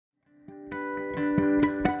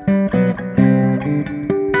Welcome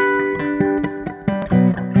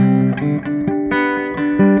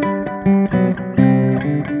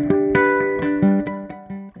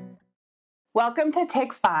to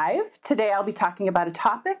Take 5. Today I'll be talking about a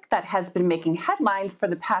topic that has been making headlines for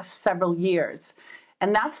the past several years,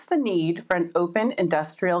 and that's the need for an open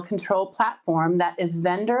industrial control platform that is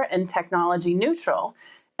vendor and technology neutral,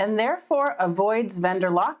 and therefore avoids vendor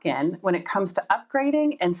lock-in when it comes to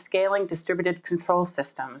upgrading and scaling distributed control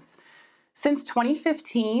systems. Since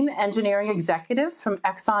 2015, engineering executives from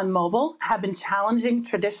ExxonMobil have been challenging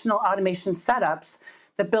traditional automation setups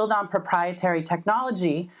that build on proprietary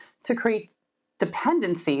technology to create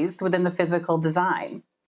dependencies within the physical design.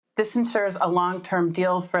 This ensures a long-term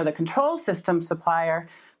deal for the control system supplier,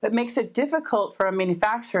 but makes it difficult for a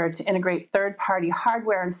manufacturer to integrate third-party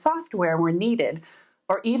hardware and software where needed,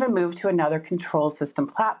 or even move to another control system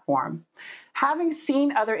platform. Having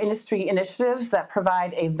seen other industry initiatives that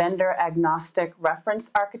provide a vendor-agnostic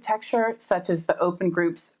reference architecture, such as the Open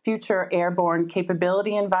Group's Future Airborne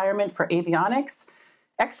Capability Environment for Avionics,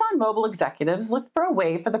 ExxonMobil executives looked for a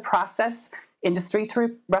way for the process industry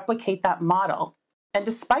to replicate that model. And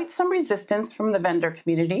despite some resistance from the vendor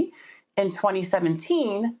community, in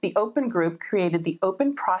 2017, the Open Group created the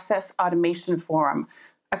Open Process Automation Forum,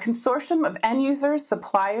 a consortium of end users,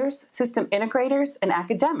 suppliers, system integrators, and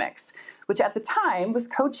academics, which at the time was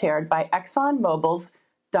co-chaired by ExxonMobil's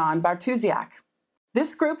Don Bartusiak.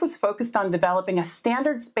 This group was focused on developing a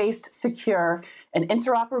standards-based, secure, and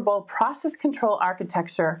interoperable process control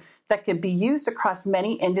architecture that could be used across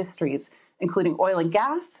many industries, including oil and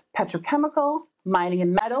gas, petrochemical, mining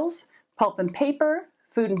and metals, pulp and paper,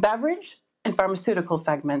 food and beverage, and pharmaceutical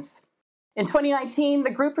segments. In 2019, the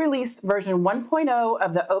group released version 1.0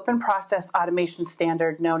 of the Open Process Automation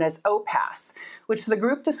Standard known as OPAS, which the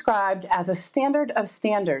group described as a standard of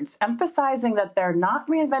standards, emphasizing that they're not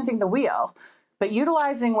reinventing the wheel, but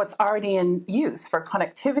utilizing what's already in use for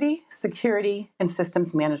connectivity, security, and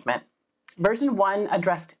systems management. Version 1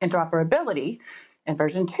 addressed interoperability, and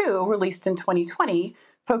version 2, released in 2020,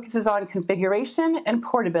 focuses on configuration and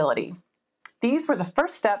portability. These were the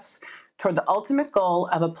first steps toward the ultimate goal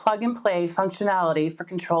of a plug-and-play functionality for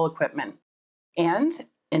control equipment. And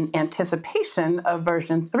in anticipation of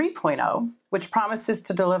version 3.0, which promises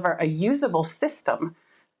to deliver a usable system,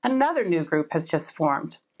 another new group has just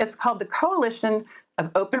formed. It's called the Coalition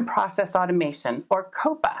of Open Process Automation, or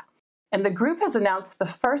COPA, and the group has announced the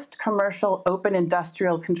first commercial open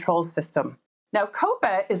industrial control system. Now,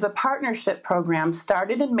 COPA is a partnership program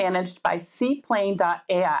started and managed by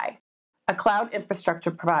Seaplane.ai, a cloud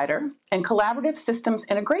infrastructure provider, and Collaborative Systems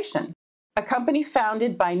Integration, a company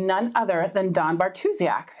founded by none other than Don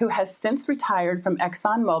Bartusiak, who has since retired from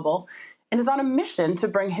ExxonMobil and is on a mission to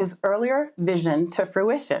bring his earlier vision to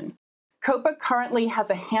fruition. COPA currently has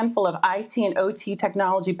a handful of IT and OT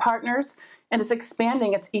technology partners and is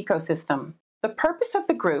expanding its ecosystem. The purpose of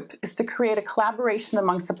the group is to create a collaboration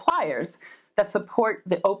among suppliers that support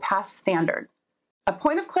the OPAS standard. A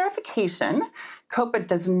point of clarification, COPA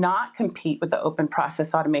does not compete with the Open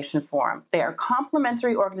Process Automation Forum. They are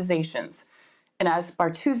complementary organizations. And as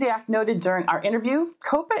Bartusiak noted during our interview,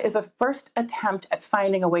 COPA is a first attempt at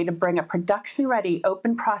finding a way to bring a production-ready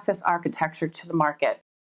open process architecture to the market.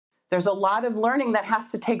 There's a lot of learning that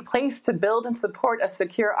has to take place to build and support a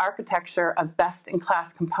secure architecture of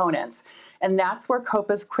best-in-class components, and that's where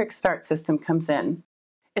COPA's QuickStart system comes in.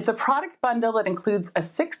 It's a product bundle that includes a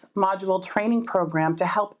 6-module training program to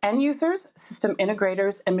help end users, system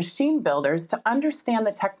integrators, and machine builders to understand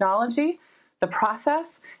the technology, the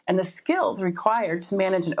process, and the skills required to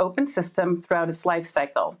manage an open system throughout its life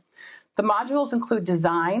cycle. The modules include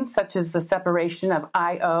design, such as the separation of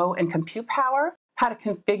I/O and compute power, how to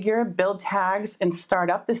configure, build tags, and start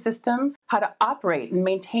up the system, how to operate and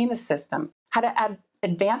maintain the system, how to add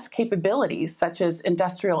advanced capabilities such as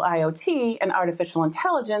industrial IoT and artificial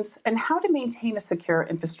intelligence, and how to maintain a secure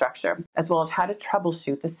infrastructure, as well as how to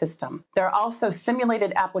troubleshoot the system. There are also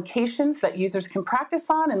simulated applications that users can practice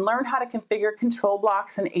on and learn how to configure control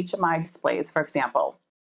blocks and HMI displays, for example.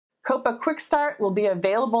 COPA QuickStart will be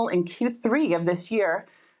available in Q3 of this year,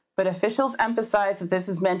 but officials emphasize that this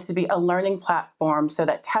is meant to be a learning platform so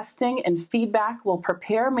that testing and feedback will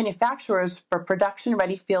prepare manufacturers for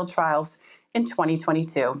production-ready field trials in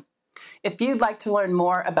 2022. If you'd like to learn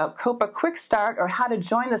more about COPA QuickStart or how to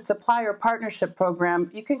join the Supplier Partnership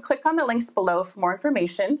Program, you can click on the links below for more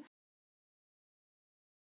information.